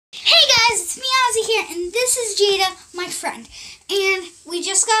Hey guys, it's me Ozzy here, and this is Jada, my friend. And we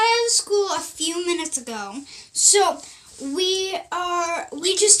just got out of school a few minutes ago. So we ate our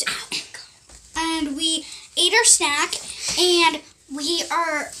snack, and we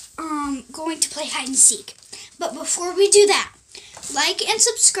are going to play hide and seek. But before we do that, like and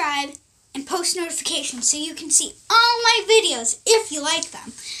subscribe and post notifications so you can see all my videos if you like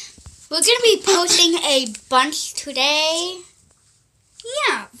them. We're going to be posting a bunch today.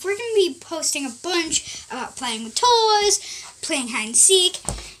 Yeah, we're going to be posting a bunch about playing with toys, playing hide and seek,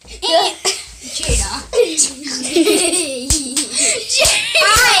 and Jada.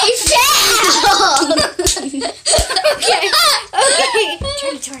 I fell! Okay.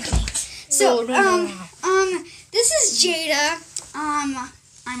 Turn it towards me. So, this is Jada. I'm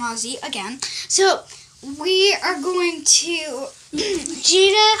Ozzy again. So, we are going to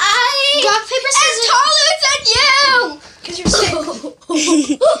Jada. Rock, paper, scissors. I'm taller than you! Because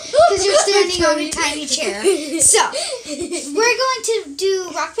you're standing on a tiny chair. So, we're going to do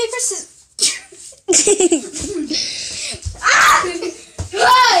rock, paper, scissors.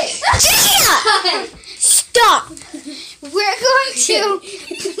 Stop! We're going to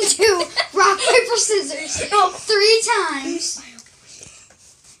do rock, paper, scissors 3 times.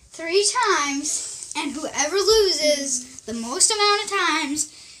 3 times. And whoever loses the most amount of times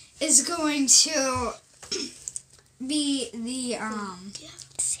is going to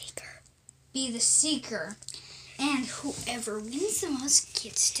be the seeker, and whoever wins the most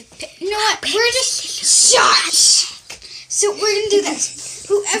gets to pick. You know what? We're just shush. So we're gonna do this.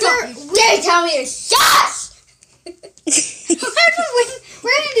 Whoever Don't tell me to shush! we're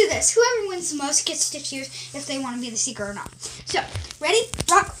gonna do this. Whoever wins the most gets to choose if they want to be the seeker or not. So ready?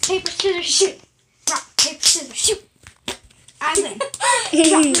 Rock, paper, scissors, shoot. Rock, paper, scissors, shoot. I win.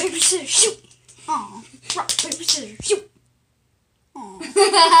 Rock, paper, scissors, shoot. Aw. Rock, paper, scissors, shoot.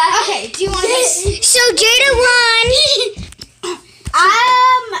 Okay, do you want to So Jada won!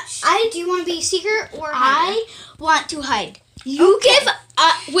 do you want to be seeker or I want to hide. You give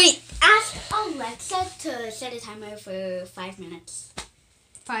wait, ask Alexa to set a timer for 5 minutes.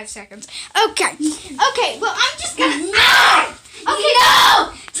 5 seconds. Okay. Okay, well, I'm just gonna... Okay,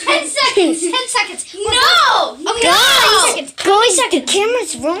 no! 10 seconds. 10 seconds. No! Okay, No! 10 seconds. Go a second.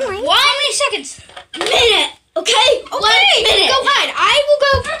 Camera's rolling. How many seconds? Minute. Okay? 1 minute. Go hide. I will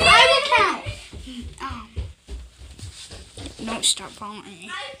count. Don't stop following me.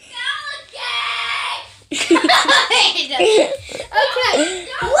 I fell again! Okay.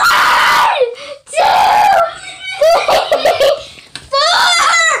 1, 2, 3, 4,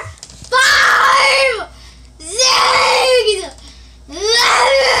 5, 6, 7,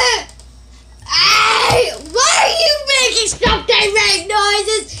 8. Why are you making stop time make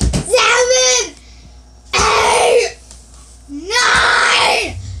noises? 7, 8,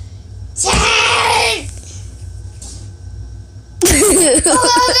 9, 10, 11,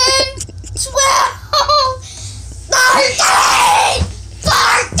 12, 13,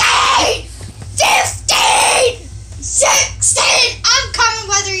 14, 15, 16. I'm coming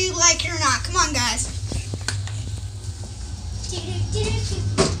whether you like it or not. Come on, guys.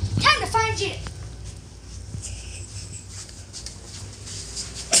 Time to find you.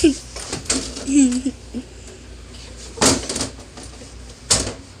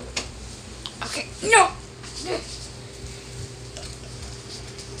 Okay, no.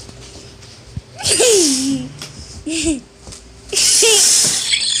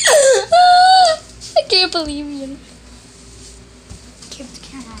 I can't believe you. Keep the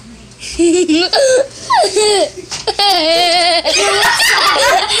camera on me.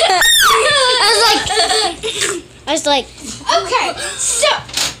 I was like, Okay, so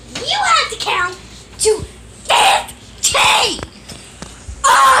you have to count to 15. Okay.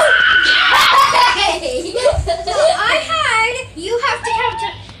 Well, I hide. You have to count to.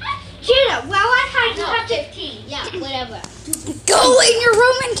 Jada, while I hide, you have to. 15. Yeah, whatever. Go in your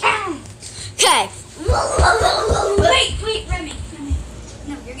room and count. Okay. Wait, Remy.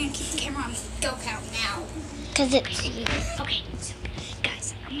 No, you're gonna keep the camera on. Go count now. Because it's you. Okay, so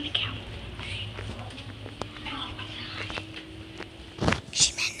guys, I'm gonna count.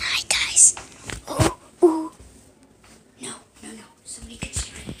 She meant 9, guys. Ooh. No. Somebody could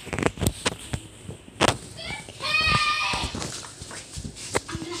see it.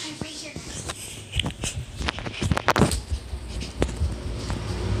 I'm gonna hide right here,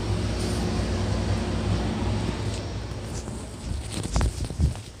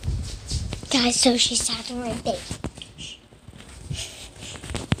 Guys, so she's having right there.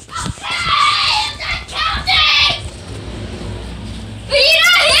 I'm not counting! But you're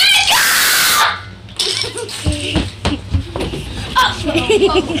not here! the way,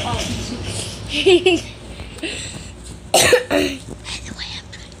 I'm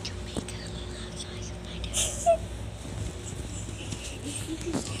trying to make it a lot size of my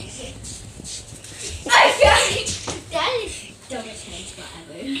That is dumbest hands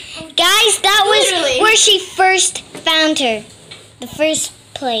ever. Guys, that was Literally. where she first found her. The first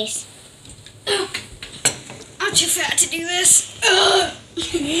place. I'm too fat to do this.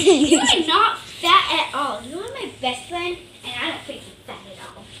 You are not fat at all. You are my best friend, and I don't think you're fat at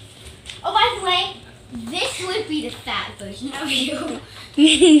all. Oh, by the way, this would be the fat version of you.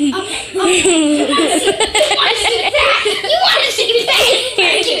 Okay. You want to see the fat? You want to see the fat?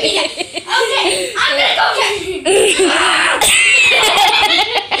 Give me that. Okay, I'm gonna go get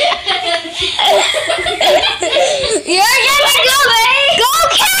You're gonna go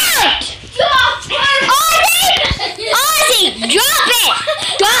count! Ozzy, drop it!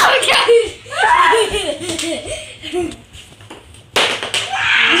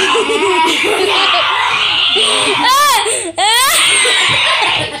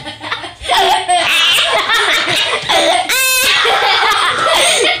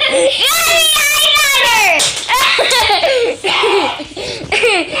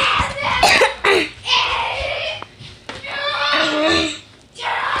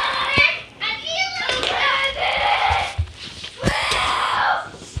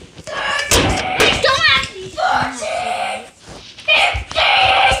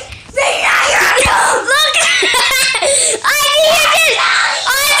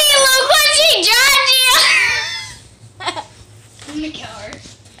 I'm gonna kill her.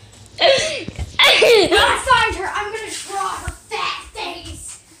 When I find her, I'm gonna draw her fat face.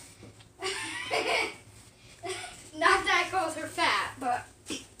 Not that I called her fat, but.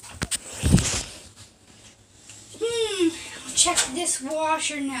 I'll check this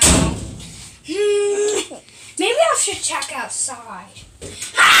washer now. Maybe I should check outside.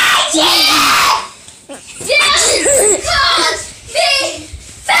 This calls me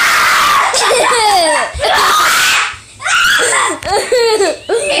fat!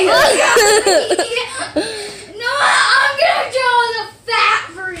 No, I'm gonna draw the fat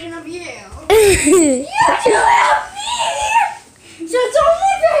version of you. You draw me! So it's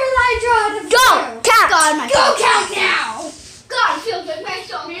only fair that I draw the Go, count! God, my Go count now! God, it feels like my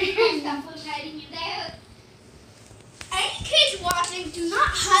shoulder stuff was hiding in there. Any kids watching, do not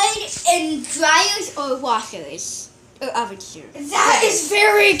hide in dryers or washers. Or ovens. That is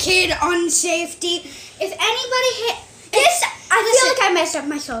very kid unsafety. If anybody hit this, I feel like I messed up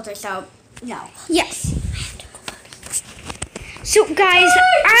my shoulder, so no. Yes. So guys,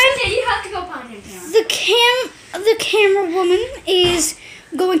 You have to go potty now. the camera woman is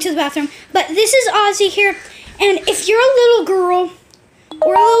going to the bathroom, but this is Ozzy here, and if you're a little girl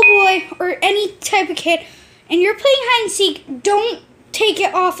or a little boy or any type of kid and you're playing hide and seek, don't take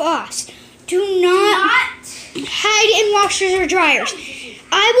it off us. Do not hide in washers or dryers.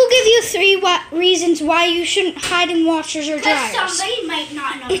 I will give you 3 reasons why you shouldn't hide in washers or Because dryers. somebody might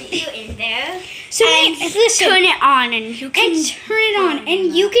not know that you're in there. So and listen, turn it on and you can turn it on,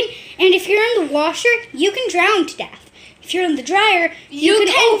 and you can. And if you're in the washer, you can drown to death. If you're in the dryer, you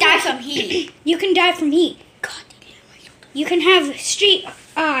can die from heat. You can die from heat. God, You can have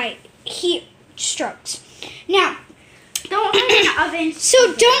heat strokes. Now, don't hide in ovens.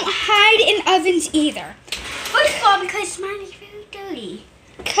 so don't hide in ovens either. First of all, because mine is very dirty.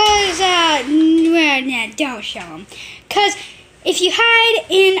 Cause don't show them. Cause if you hide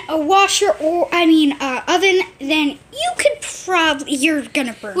in a washer or oven, then you're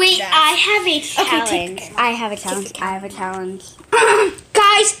gonna burn. Wait, to death. I have a challenge. challenge. I have a challenge.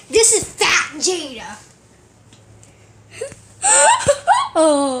 Guys, this is Fat Jada.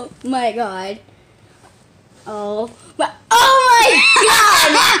 Oh my god. Oh my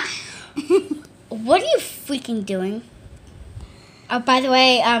god! What are you freaking doing? Oh, by the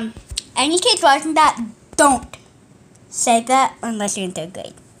way, any kids watching that, don't say that unless you're in 3rd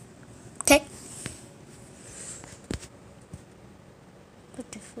grade. Okay? What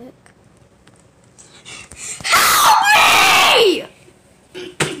the fuck? Help me!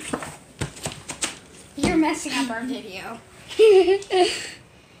 You're messing up our video.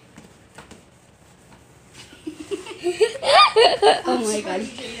 Oh my god.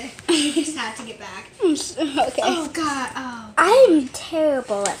 You just have to get back. Okay. Oh god. Oh. I'm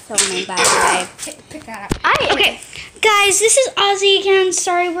terrible at filming, by the way. Pick that up. Okay, guys, this is Ozzy again.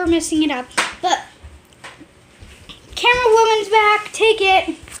 Sorry we're messing it up, but camera woman's back. Take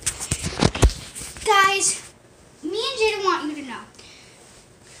it, guys. Me and Jada want you to know.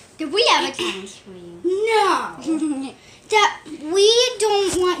 Did we have a challenge for you? No, that we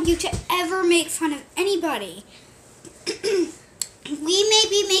don't want you to ever make fun of anybody. we may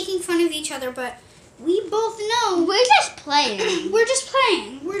be making fun of each other, but we both know We're just playing. we're just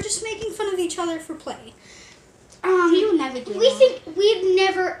playing. We're just making fun of each other for play. We will never do We that. think we'd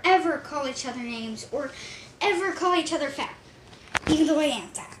never ever call each other names or ever call each other fat, even though I am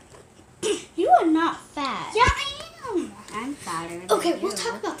fat. You are not fat. Yeah, I am. I'm fatter. than Okay, you. we'll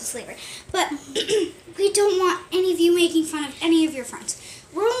talk about this later. But we don't want any of you making fun of any of your friends.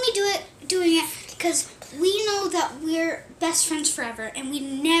 We're only doing it because we know that we're best friends forever, and we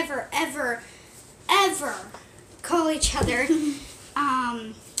never, ever, ever call each other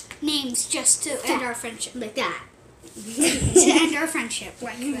names just to end our friendship. Like that. To end our friendship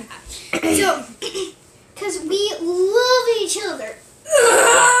like that. So, because we love each other. Even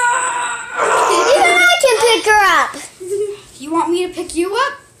I can pick her up. You want me to pick you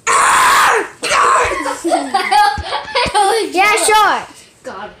up? Yeah, sure.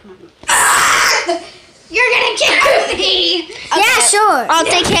 God. You're gonna kill me. Yeah, sure. I'll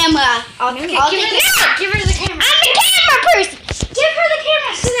take camera. Give her the camera. I'm the camera person. Give her the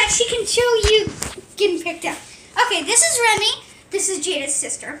camera so that she can show you getting picked up. Okay, this is Remy. This is Jada's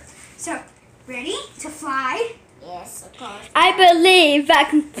sister. So, ready to fly? Yes, of course. I believe I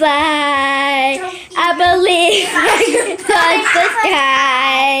can fly. Don't I believe I can touch the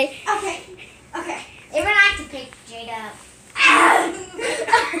sky. Okay. Okay. Even I can pick Jada up.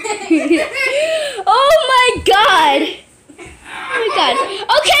 Oh my god. Oh my god.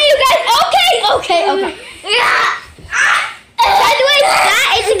 Okay, you guys. Okay. By the way,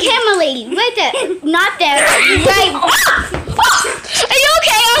 that is a camera lady. Right there. Not there. Right. Are you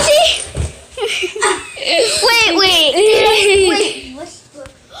okay, Elsie? Wait.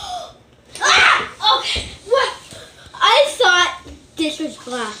 Okay. What? I thought this was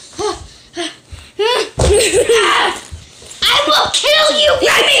glass. I will kill you,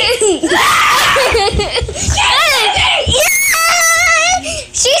 Remy!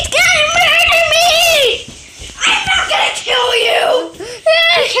 She's gonna murder me! I'm not gonna kill you!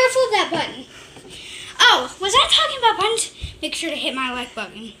 Be careful of that button. Oh, was I talking about buttons? Make sure to hit my like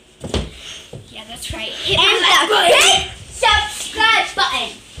button. Yeah, that's right. Hit my like button. Big subscribe button.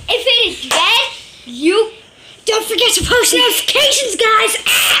 If it is red, you don't forget to post notifications, guys.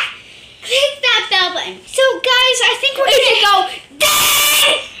 Click that bell button. So, guys, I think we're gonna go.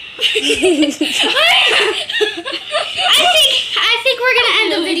 I think we're gonna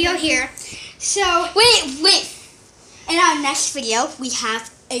end the video here. So Wait. In our next video, we have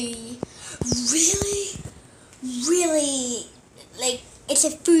a really, like, it's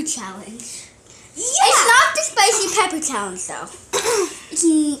a food challenge. It's not the spicy pepper challenge, though.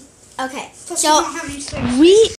 Okay, plus so we don't have any space. we